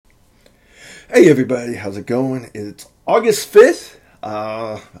Hey everybody, how's it going? It's August 5th,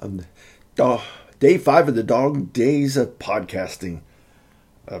 day 5 of the dog days of podcasting.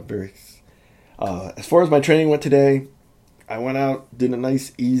 As far as my training went today, I went out, did a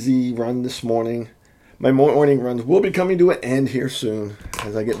nice easy run this morning. My morning runs will be coming to an end here soon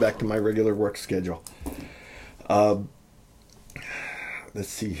as I get back to my regular work schedule. Let's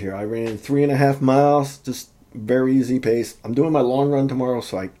see here, I ran 3.5 miles, just very easy pace. I'm doing my long run tomorrow,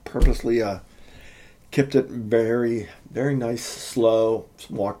 so I purposely kept it very, very nice, slow.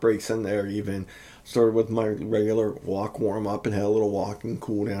 Some walk breaks in there even. Started with my regular walk warm up and had a little walking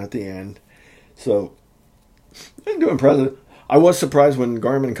cool down at the end. So, I'm doing impressive. I was surprised when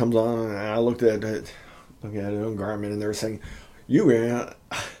Garmin comes on and I looked at it on Garmin and they were saying, you were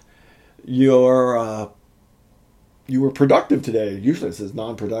productive today. Usually it says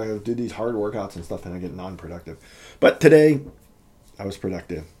non-productive. Did these hard workouts and stuff and I get non-productive. But today, I was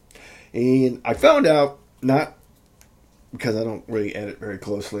productive. And I found out, not because I don't really edit very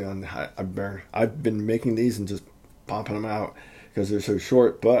closely on, I've been making these and just popping them out because they're so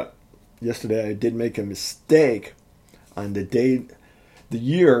short, but yesterday I did make a mistake on the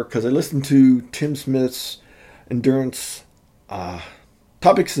year, because I listened to Tim Smith's endurance,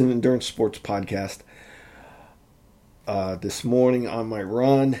 topics in endurance sports podcast this morning on my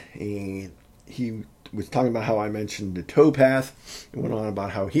run, and he was talking about how I mentioned the towpath and went on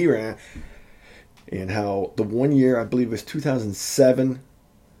about how he ran and how the one year, I believe it was 2007,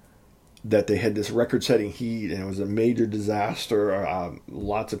 that they had this record-setting heat and it was a major disaster.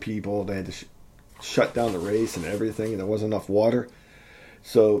 Lots of people, they had to shut down the race and everything, and there wasn't enough water.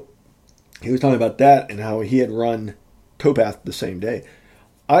 So he was talking about that and how he had run towpath the same day.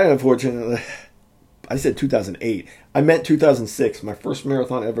 I said 2008. I meant 2006. My first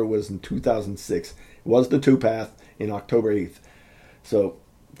marathon ever was in 2006. It was the towpath in October 8th. So,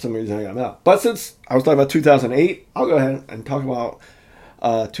 for some reason I got them out. But since I was talking about 2008, I'll go ahead and talk about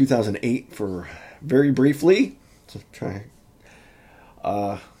 2008 for very briefly. So try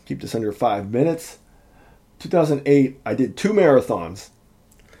keep this under 5 minutes. 2008, I did 2 marathons.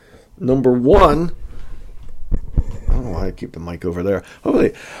 Number one, I don't know why I keep the mic over there.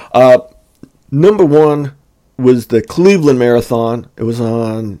 Hopefully, number one was the Cleveland Marathon. It was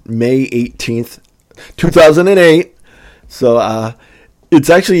on May 18th, 2008. So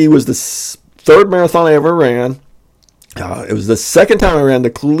it was the third marathon I ever ran. It was the second time I ran the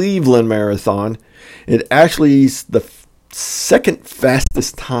Cleveland Marathon. It actually is the second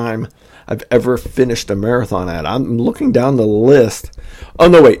fastest time I've ever finished a marathon at. I'm looking down the list. Oh,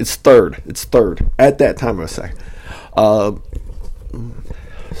 no, wait, it's third. It's third. At that time, I was saying.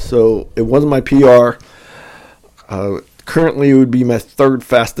 So it wasn't my PR. Currently, it would be my third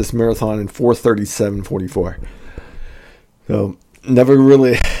fastest marathon in 4:37:44. So never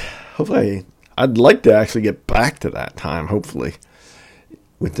really. Hopefully, I'd like to actually get back to that time. Hopefully,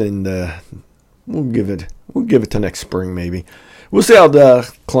 we'll give it to next spring maybe. We'll see how the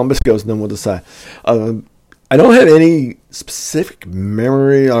Columbus goes, and then we'll decide. I don't have any specific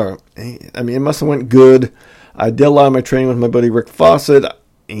memory, it must have went good. I did a lot of my training with my buddy Rick Fawcett,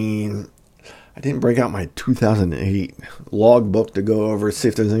 and I didn't break out my 2008 log book to go over, see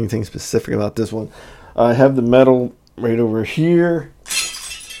if there's anything specific about this one. I have the medal right over here,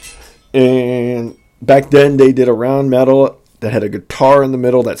 and back then they did a round medal that had a guitar in the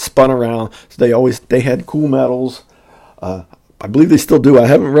middle that spun around, so they had cool medals. I believe they still do. I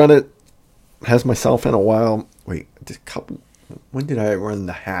haven't run it as myself in a while. Wait, when did I run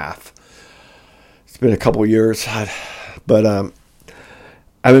the half? It's been a couple years, but I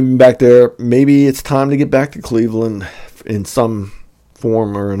haven't been back there. Maybe it's time to get back to Cleveland in some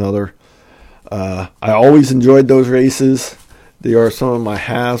form or another. I always enjoyed those races. They are some of my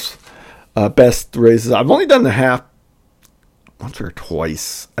best races. I've only done the half once or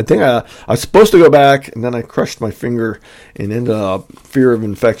twice. I think I was supposed to go back, and then I crushed my finger and ended up fear of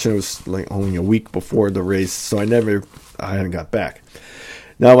infection. It was like only a week before the race, so I hadn't got back.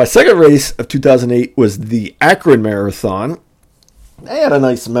 Now, my second race of 2008 was the Akron Marathon. I had a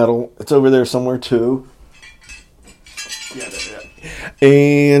nice medal. It's over there somewhere too. Yeah.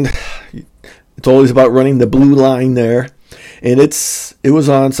 And it's always about running the blue line there. And it was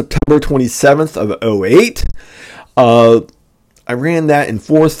on September 27th of 2008. I ran that in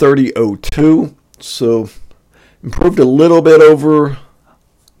 4:30:02, so improved a little bit over.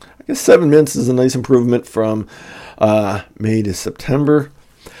 I guess 7 minutes is a nice improvement from May to September.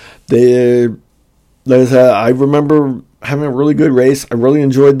 I remember having a really good race. I really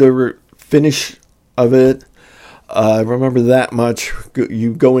enjoyed the finish of it. I remember that much.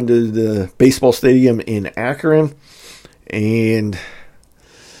 You go into the baseball stadium in Akron, and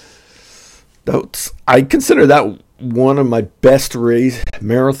I consider that one of my best race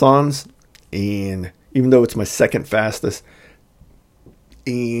marathons, and even though it's my second fastest,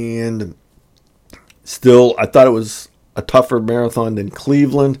 and still I thought it was a tougher marathon than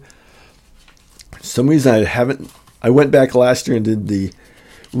Cleveland. For some reason I went back last year and did the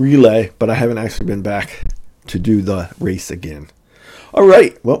relay, but I haven't actually been back to do the race again. All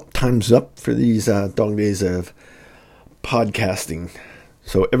right, well, time's up for these dog days of podcasting.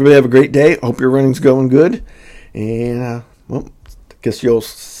 So everybody have a great day. Hope your running's going good. And, I guess you'll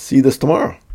see this tomorrow.